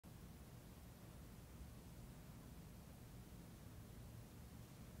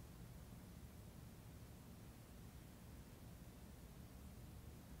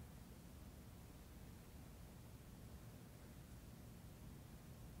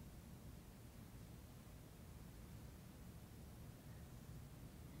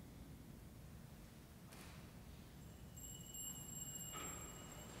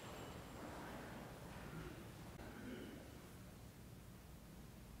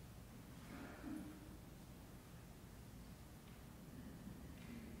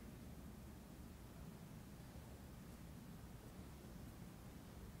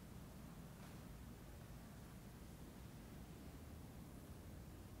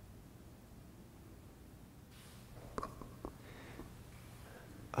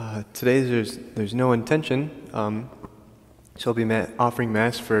Today there's no intention, so I'll be offering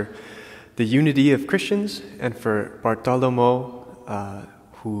Mass for the unity of Christians and for Bartolomo,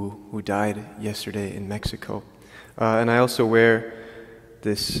 who died yesterday in Mexico. And I also wear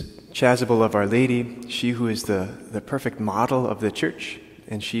this chasuble of Our Lady, she who is the perfect model of the Church,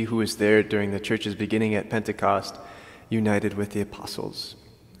 and she who was there during the Church's beginning at Pentecost, united with the apostles.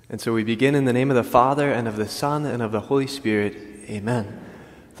 And so we begin in the name of the Father, and of the Son, and of the Holy Spirit. Amen.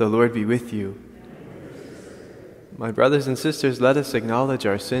 The Lord be with you. My brothers and sisters, let us acknowledge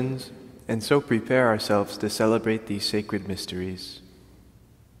our sins, and so prepare ourselves to celebrate these sacred mysteries.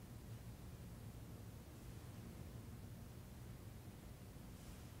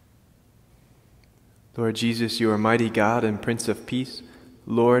 Lord Jesus, you are mighty God and Prince of Peace.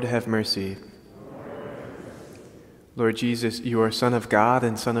 Lord, have mercy. Lord Jesus, you are Son of God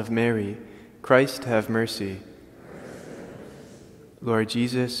and Son of Mary. Christ, have mercy. Lord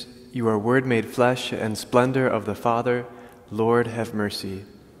Jesus, you are Word made flesh and splendor of the Father. Lord, have mercy.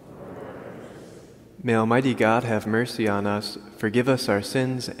 May Almighty God have mercy on us, forgive us our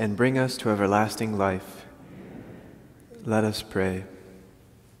sins, and bring us to everlasting life. Let us pray.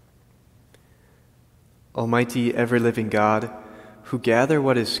 Almighty, ever-living God, who gather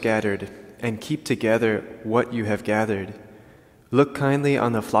what is scattered and keep together what you have gathered, look kindly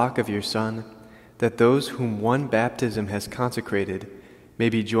on the flock of your Son, that those whom one baptism has consecrated may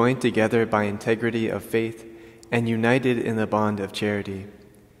be joined together by integrity of faith and united in the bond of charity.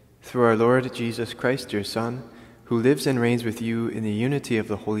 Through our Lord Jesus Christ, your Son, who lives and reigns with you in the unity of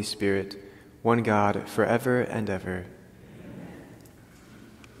the Holy Spirit, one God, forever and ever.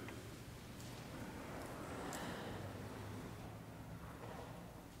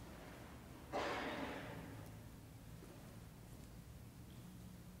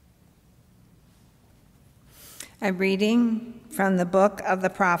 A reading from the book of the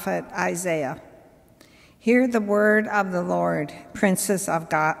prophet Isaiah. Hear the word of the Lord, princes of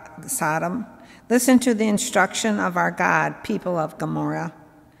Sodom. Listen to the instruction of our God, people of Gomorrah.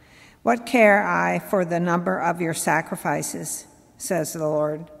 What care I for the number of your sacrifices, says the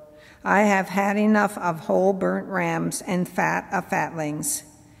Lord. I have had enough of whole burnt rams and fat of fatlings.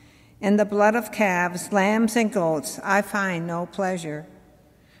 In the blood of calves, lambs, and goats I find no pleasure.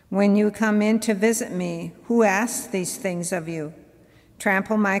 When you come in to visit me, who asks these things of you?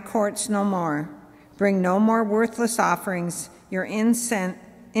 Trample my courts no more. Bring no more worthless offerings. Your incense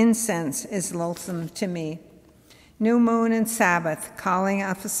is loathsome to me. New moon and Sabbath, calling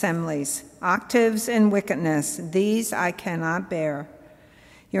of assemblies, octaves and wickedness, these I cannot bear.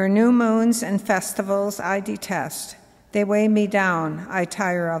 Your new moons and festivals I detest. They weigh me down, I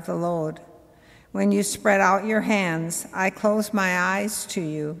tire of the load. When you spread out your hands, I close my eyes to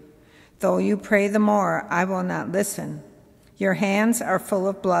you. Though you pray the more, I will not listen. Your hands are full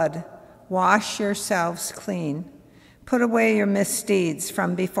of blood. Wash yourselves clean. Put away your misdeeds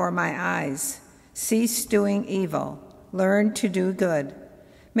from before my eyes. Cease doing evil. Learn to do good.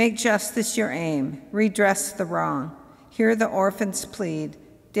 Make justice your aim. Redress the wrong. Hear the orphans plead.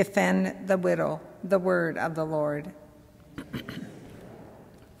 Defend the widow. The word of the Lord.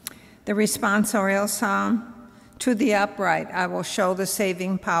 The responsorial psalm, to the upright I will show the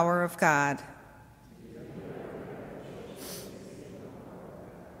saving power of God.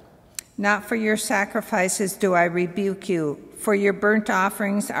 Not for your sacrifices do I rebuke you, for your burnt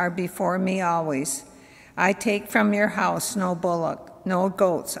offerings are before me always. I take from your house no bullock, no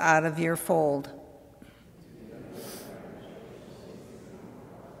goats out of your fold.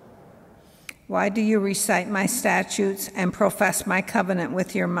 Why do you recite my statutes and profess my covenant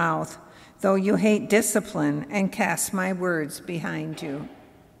with your mouth, though you hate discipline and cast my words behind you?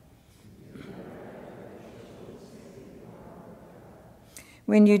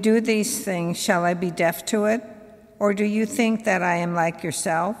 When you do these things, shall I be deaf to it? Or do you think that I am like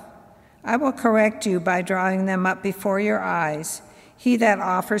yourself? I will correct you by drawing them up before your eyes. He that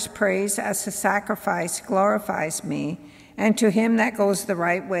offers praise as a sacrifice glorifies me, and to him that goes the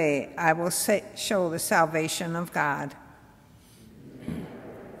right way, I will show the salvation of God.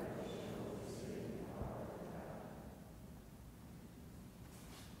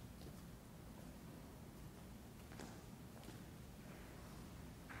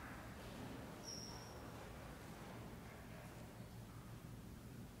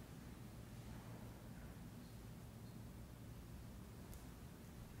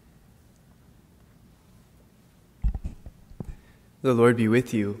 The Lord be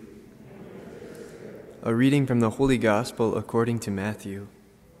with you. A reading from the Holy Gospel according to Matthew.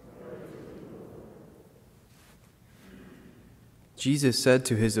 Jesus said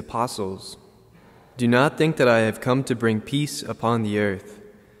to his apostles, "Do not think that I have come to bring peace upon the earth.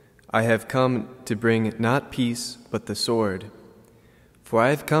 I have come to bring not peace, but the sword. For I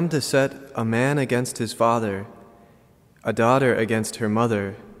have come to set a man against his father, a daughter against her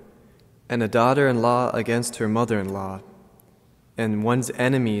mother, and a daughter-in-law against her mother-in-law, and one's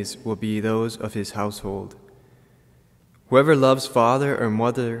enemies will be those of his household. Whoever loves father or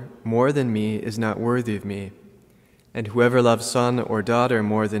mother more than me is not worthy of me, and whoever loves son or daughter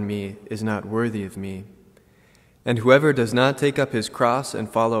more than me is not worthy of me. And whoever does not take up his cross and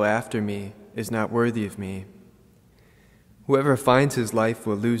follow after me is not worthy of me. Whoever finds his life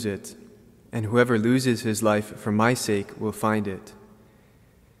will lose it, and whoever loses his life for my sake will find it.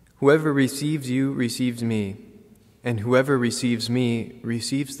 Whoever receives you receives me, and whoever receives me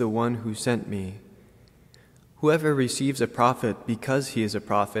receives the one who sent me. Whoever receives a prophet because he is a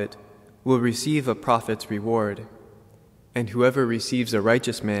prophet will receive a prophet's reward, and whoever receives a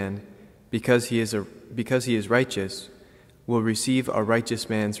righteous man because he is righteous will receive a righteous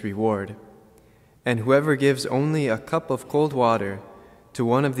man's reward. And whoever gives only a cup of cold water to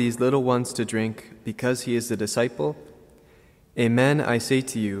one of these little ones to drink because he is a disciple, amen, I say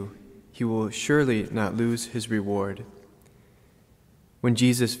to you, he will surely not lose his reward. When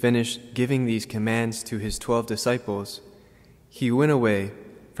Jesus finished giving these commands to his 12 disciples, he went away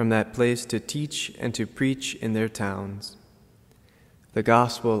from that place to teach and to preach in their towns. The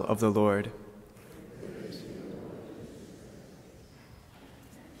Gospel of the Lord.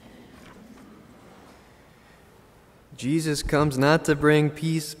 Jesus comes not to bring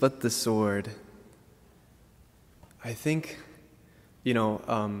peace, but the sword. I think,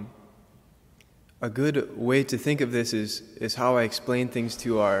 a good way to think of this is how I explain things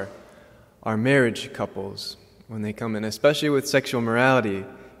to our marriage couples when they come in, especially with sexual morality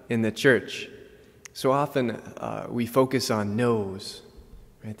in the church. So often we focus on no's,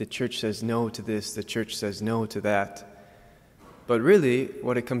 right? The church says no to this, the church says no to that. But really,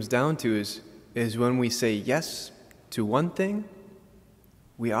 what it comes down to is when we say yes to one thing,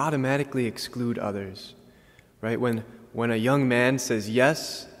 we automatically exclude others, right? When a young man says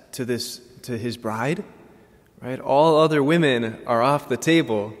yes to his bride, right, all other women are off the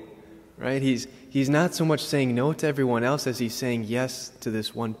table, right? He's not so much saying no to everyone else as he's saying yes to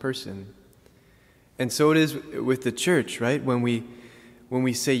this one person. And so it is with the church, right? When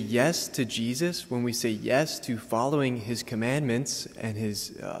we say yes to Jesus, when we say yes to following his commandments and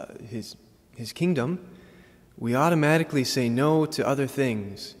his kingdom, we automatically say no to other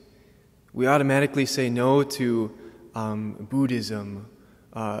things. We automatically say no to Buddhism,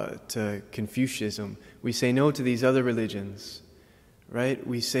 to Confucianism. We say no to these other religions, right?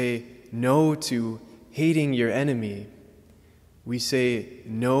 We say no to hating your enemy. We say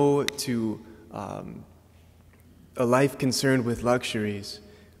no to a life concerned with luxuries.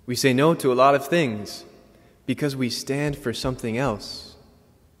 We say no to a lot of things because we stand for something else.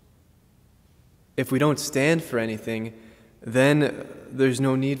 If we don't stand for anything, then there's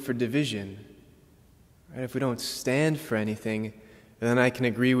no need for division. Right? If we don't stand for anything, then I can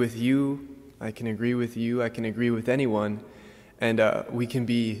agree with you, I can agree with you, I can agree with anyone, and we can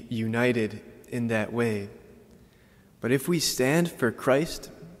be united in that way. But if we stand for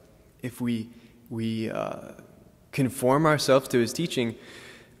Christ, if we conform ourselves to his teaching,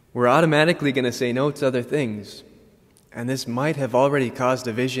 we're automatically going to say no to other things. And this might have already caused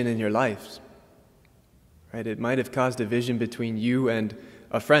division in your lives. Right? It might have caused division between you and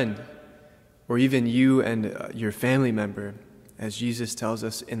a friend, or even you and your family member, as Jesus tells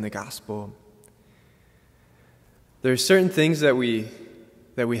us in the gospel. There are certain things that we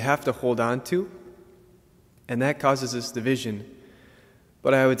have to hold on to, and that causes us division.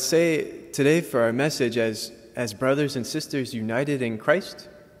 But I would say today for our message as brothers and sisters united in Christ,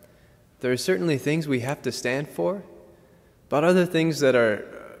 there are certainly things we have to stand for, but other things that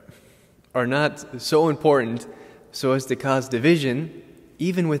are not so important so as to cause division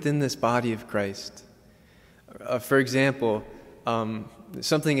even within this body of Christ. For example,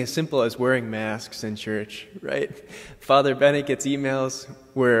 something as simple as wearing masks in church, right? Father Bennett gets emails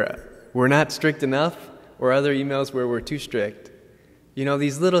where we're not strict enough, or other emails where we're too strict.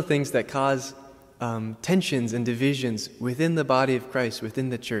 These little things that cause tensions and divisions within the body of Christ, within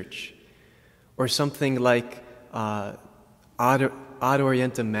the church. Or something like ad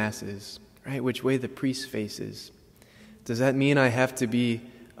orientem masses, right? Which way the priest faces. Does that mean I have to be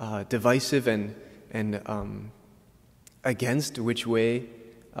divisive and against which way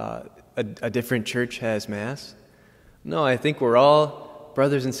a different church has Mass? No, I think we're all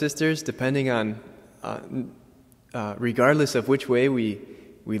brothers and sisters, depending on, regardless of which way we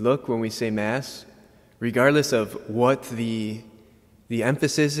look when we say Mass, regardless of what the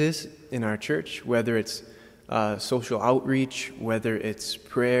emphasis is in our church, whether it's social outreach, whether it's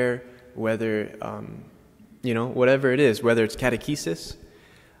prayer, whether, whatever it is, whether it's catechesis.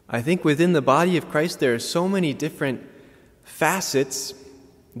 I think within the body of Christ there are so many different facets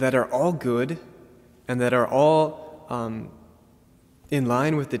that are all good and that are all in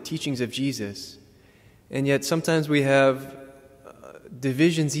line with the teachings of Jesus. And yet sometimes we have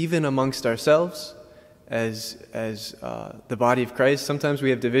divisions even amongst ourselves as the body of Christ. Sometimes we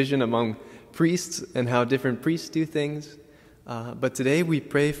have division among priests and how different priests do things. But today we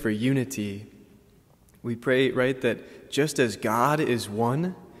pray for unity. We pray, right, that just as God is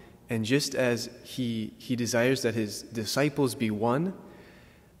one, and just as He desires that His disciples be one,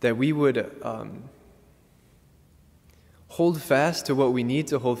 that we would hold fast to what we need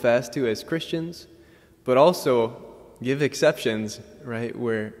to hold fast to as Christians, but also give exceptions, right,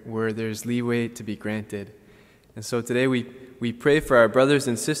 where there's leeway to be granted. And so today we pray for our brothers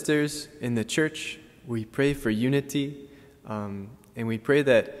and sisters in the church. We pray for unity, and we pray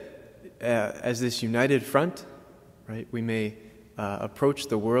that as this united front, right, we may approach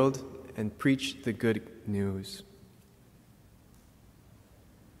the world and preach the good news.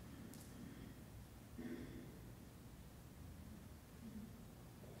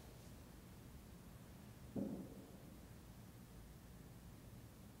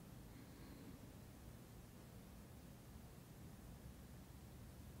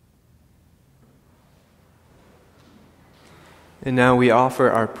 And now we offer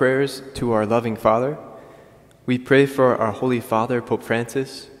our prayers to our loving Father. We pray for our Holy Father, Pope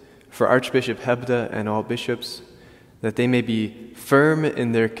Francis, for Archbishop Hebda and all bishops, that they may be firm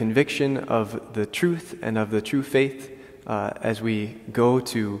in their conviction of the truth and of the true faith as we go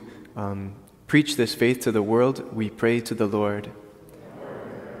to preach this faith to the world. We pray to the Lord.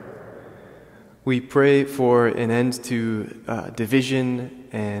 We pray for an end to division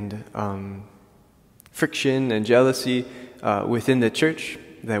and friction and jealousy within the church,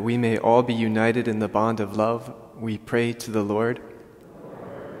 that we may all be united in the bond of love. We pray to the Lord.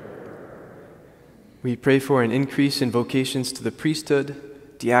 We pray for an increase in vocations to the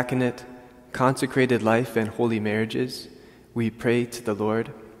priesthood, diaconate, consecrated life, and holy marriages. We pray to the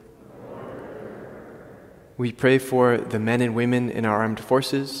Lord. We pray for the men and women in our armed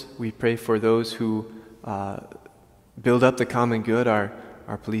forces. We pray for those who build up the common good, our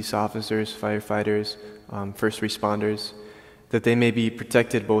police officers, firefighters, first responders, that they may be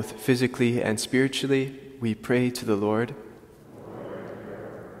protected both physically and spiritually. We pray to the Lord.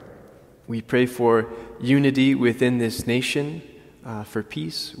 We pray for unity within this nation, for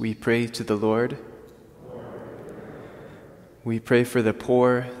peace. We pray to the Lord. We pray for the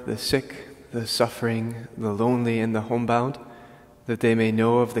poor, the sick, the suffering, the lonely, and the homebound, that they may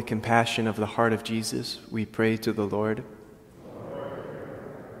know of the compassion of the heart of Jesus. We pray to the Lord.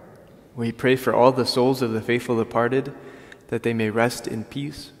 We pray for all the souls of the faithful departed, that they may rest in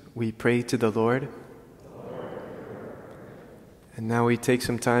peace. We pray to the Lord. And now we take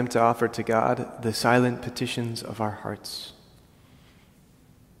some time to offer to God the silent petitions of our hearts.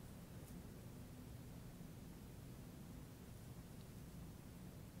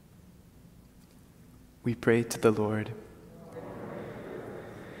 We pray to the Lord.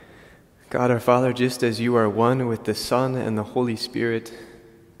 God our Father, just as you are one with the Son and the Holy Spirit,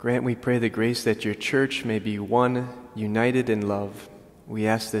 grant, we pray, the grace that your church may be one, united in love. We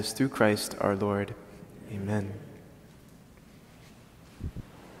ask this through Christ our Lord. Amen.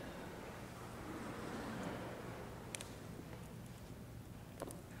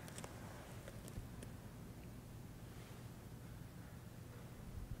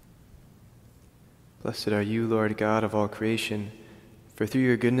 Blessed are you, Lord God of all creation, for through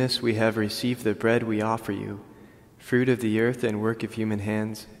your goodness we have received the bread we offer you, fruit of the earth and work of human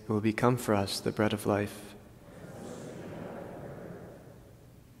hands. It will become for us the bread of life.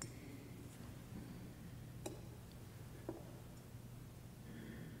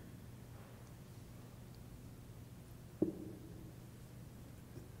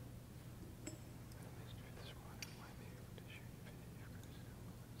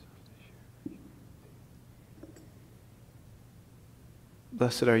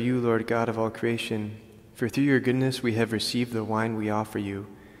 Blessed are you, Lord God of all creation, for through your goodness we have received the wine we offer you,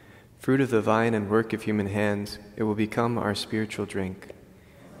 fruit of the vine and work of human hands. It will become our spiritual drink.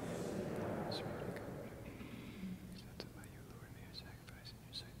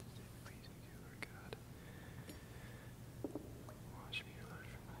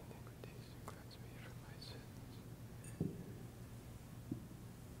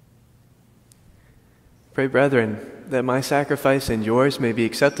 Pray, brethren, that my sacrifice and yours may be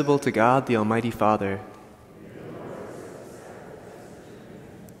acceptable to God, the Almighty Father.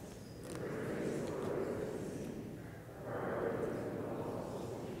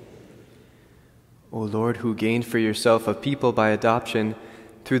 Lord, who gained for yourself a people by adoption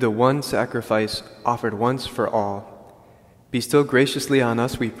through the one sacrifice offered once for all, bestow graciously on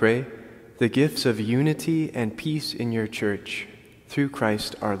us, we pray, the gifts of unity and peace in your church, through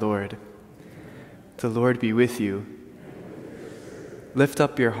Christ our Lord. The Lord be with you. Lift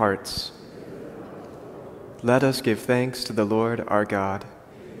up your hearts. Let us give thanks to the Lord our God.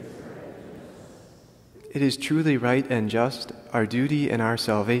 It is truly right and just, our duty and our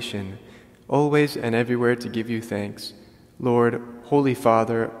salvation, always and everywhere to give you thanks, Lord, Holy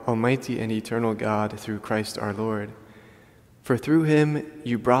Father, Almighty and eternal God, through Christ our Lord. For through him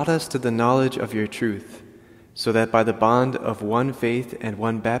you brought us to the knowledge of your truth, so that by the bond of one faith and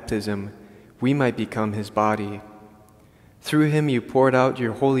one baptism we might become his body. Through him you poured out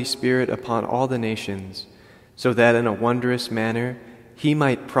your Holy Spirit upon all the nations, so that in a wondrous manner he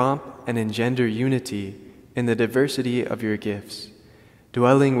might prompt and engender unity in the diversity of your gifts,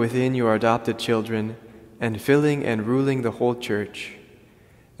 dwelling within your adopted children and filling and ruling the whole church.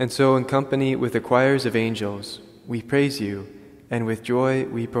 And so in company with the choirs of angels, we praise you, and with joy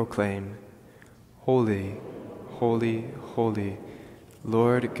we proclaim, Holy, holy, holy,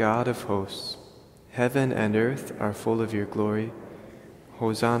 Lord God of hosts, heaven and earth are full of your glory.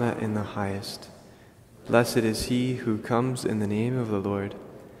 Hosanna in the highest. Blessed is he who comes in the name of the Lord.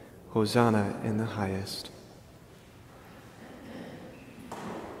 Hosanna in the highest.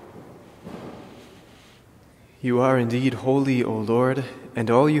 You are indeed holy, O Lord,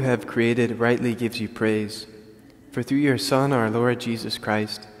 and all you have created rightly gives you praise. For through your Son, our Lord Jesus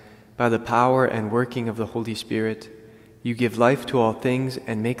Christ, by the power and working of the Holy Spirit, you give life to all things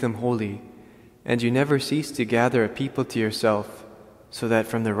and make them holy, and you never cease to gather a people to yourself, so that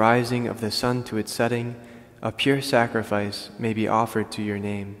from the rising of the sun to its setting, a pure sacrifice may be offered to your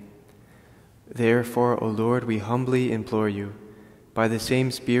name. Therefore, O Lord, we humbly implore you, by the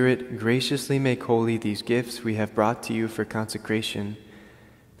same Spirit, graciously make holy these gifts we have brought to you for consecration,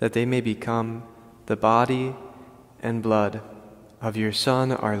 that they may become the body and blood of your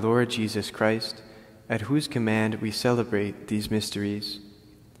Son, our Lord Jesus Christ, at whose command we celebrate these mysteries.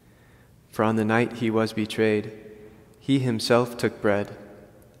 For on the night he was betrayed, he himself took bread,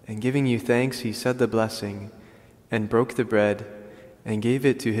 and giving you thanks, he said the blessing, and broke the bread, and gave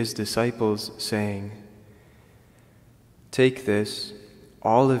it to his disciples, saying, Take this,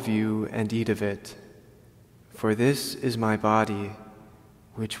 all of you, and eat of it, for this is my body,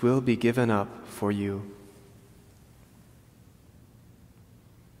 which will be given up for you.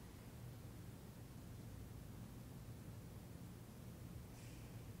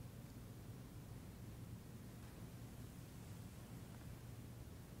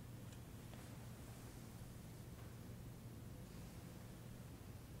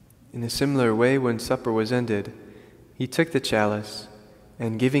 In a similar way, when supper was ended, he took the chalice,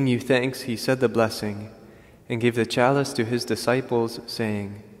 and giving you thanks, he said the blessing, and gave the chalice to his disciples,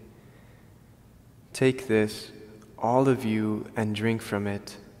 saying, Take this, all of you, and drink from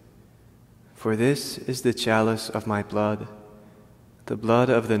it. For this is the chalice of my blood, the blood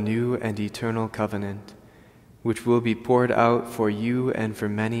of the new and eternal covenant, which will be poured out for you and for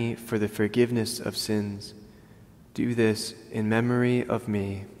many for the forgiveness of sins. Do this in memory of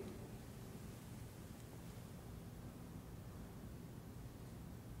me.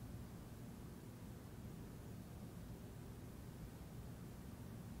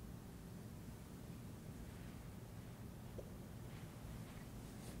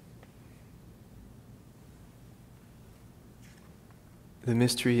 The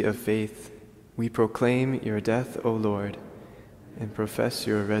mystery of faith, we proclaim your death, O Lord, and profess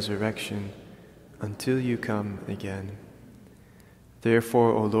your resurrection until you come again.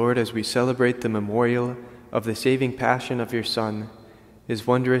 Therefore, O Lord, as we celebrate the memorial of the saving passion of your Son, his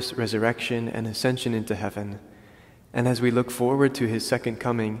wondrous resurrection and ascension into heaven, and as we look forward to his second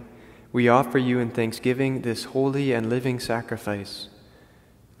coming, we offer you in thanksgiving this holy and living sacrifice.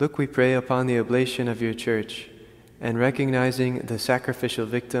 Look, we pray, upon the oblation of your church, and recognizing the sacrificial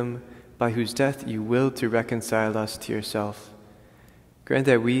victim by whose death you willed to reconcile us to yourself. Grant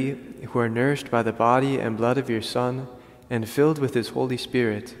that we, who are nourished by the body and blood of your Son, and filled with his Holy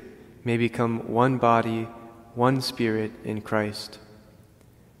Spirit, may become one body, one Spirit in Christ.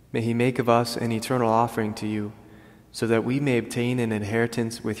 May he make of us an eternal offering to you, so that we may obtain an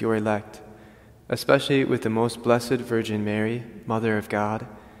inheritance with your elect, especially with the most blessed Virgin Mary, Mother of God,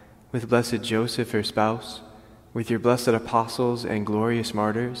 with blessed Joseph, her spouse, with your blessed apostles and glorious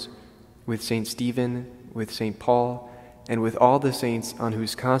martyrs, with Saint Stephen, with Saint Paul, and with all the saints on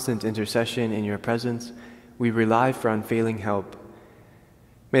whose constant intercession in your presence we rely for unfailing help.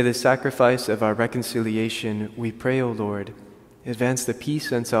 May the sacrifice of our reconciliation, we pray, O Lord, advance the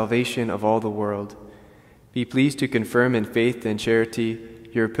peace and salvation of all the world, Be pleased to confirm in faith and charity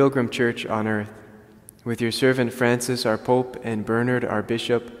your pilgrim church on earth, with your servant Francis, our Pope, and Bernard, our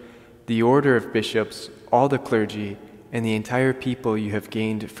Bishop, the order of bishops, all the clergy, and the entire people you have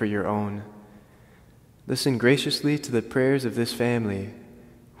gained for your own. Listen graciously to the prayers of this family,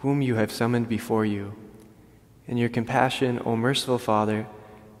 whom you have summoned before you. In your compassion, O merciful Father,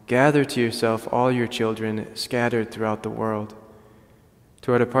 gather to yourself all your children scattered throughout the world.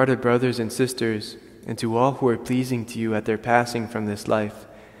 To our departed brothers and sisters, and to all who are pleasing to you at their passing from this life,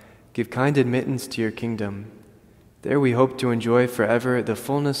 give kind admittance to your kingdom. There we hope to enjoy forever the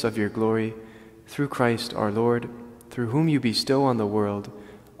fullness of your glory, through Christ our Lord, through whom you bestow on the world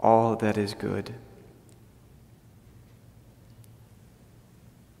all that is good.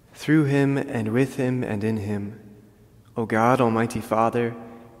 Through him, and with him, and in him, O God, Almighty Father,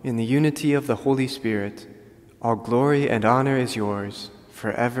 in the unity of the Holy Spirit, all glory and honor is yours,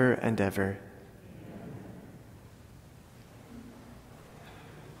 forever and ever.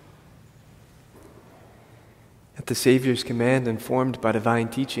 At the Savior's command, informed by divine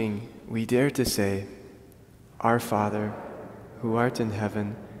teaching, we dare to say, Our Father, who art in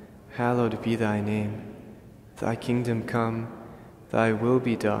heaven, hallowed be thy name. Thy kingdom come, thy will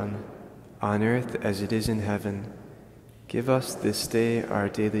be done, on earth as it is in heaven. Give us this day our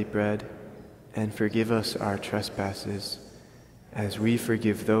daily bread, and forgive us our trespasses, as we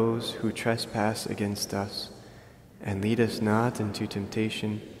forgive those who trespass against us. And lead us not into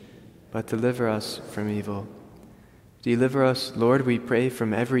temptation, but deliver us from evil. Deliver us, Lord, we pray,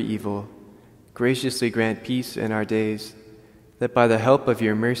 from every evil. Graciously grant peace in our days, that by the help of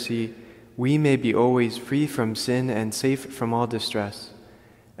your mercy we may be always free from sin and safe from all distress,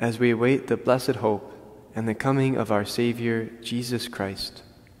 as we await the blessed hope and the coming of our Savior, Jesus Christ.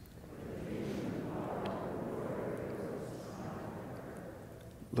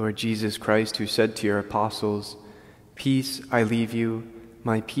 Lord Jesus Christ, who said to your apostles, Peace I leave you,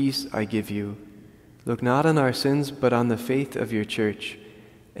 my peace I give you, look not on our sins, but on the faith of your church,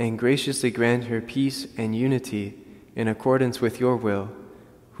 and graciously grant her peace and unity in accordance with your will,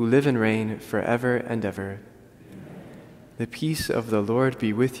 who live and reign forever and ever. The peace of the Lord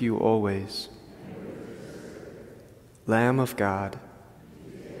be with you always. Lamb of God,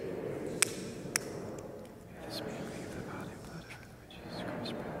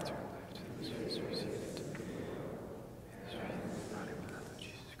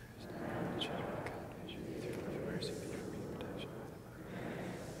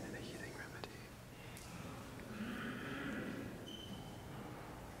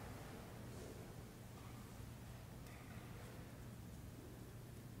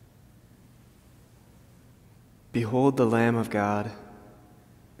 behold the Lamb of God.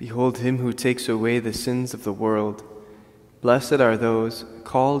 Behold him who takes away the sins of the world. Blessed are those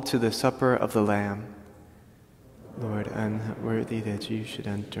called to the supper of the Lamb. Lord, I am not worthy that you should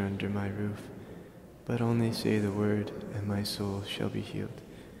enter under my roof, but only say the word, and my soul shall be healed.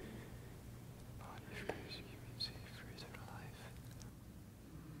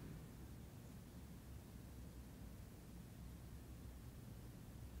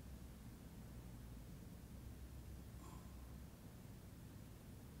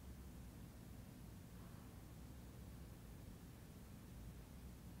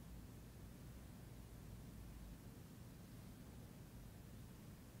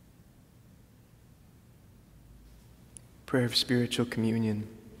 Prayer of Spiritual Communion.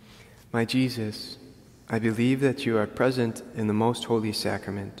 My Jesus, I believe that you are present in the most holy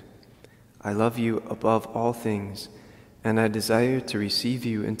sacrament. I love you above all things, and I desire to receive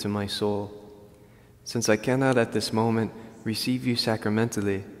you into my soul. Since I cannot at this moment receive you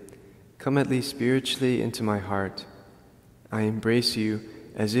sacramentally, come at least spiritually into my heart. I embrace you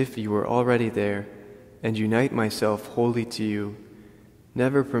as if you were already there, and unite myself wholly to you.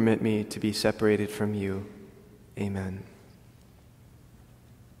 Never permit me to be separated from you. Amen.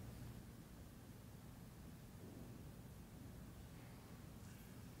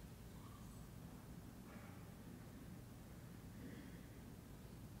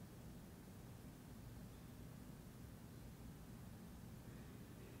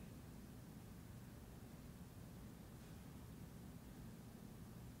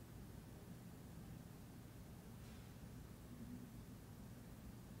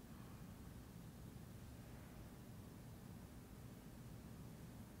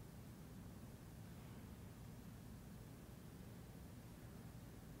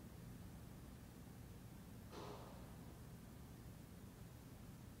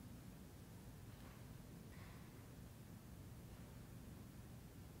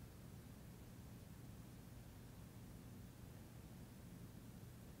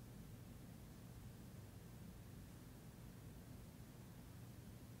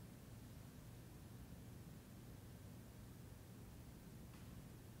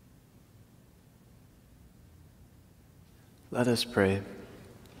 Let us pray.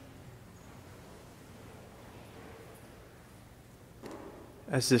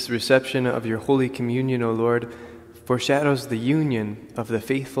 As this reception of your Holy Communion, O Lord, foreshadows the union of the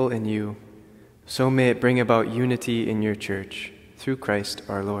faithful in you, so may it bring about unity in your church, through Christ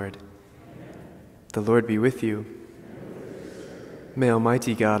our Lord. The Lord be with you. May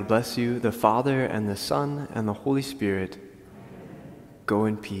Almighty God bless you, the Father, and the Son, and the Holy Spirit. Go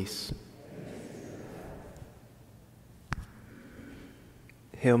in peace.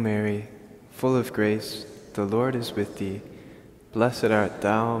 Hail Mary, full of grace, the Lord is with thee. Blessed art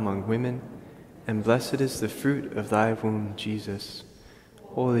thou among women, and blessed is the fruit of thy womb, Jesus.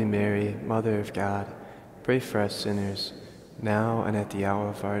 Holy Mary, Mother of God, pray for us sinners, now and at the hour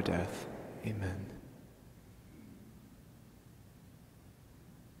of our death. Amen.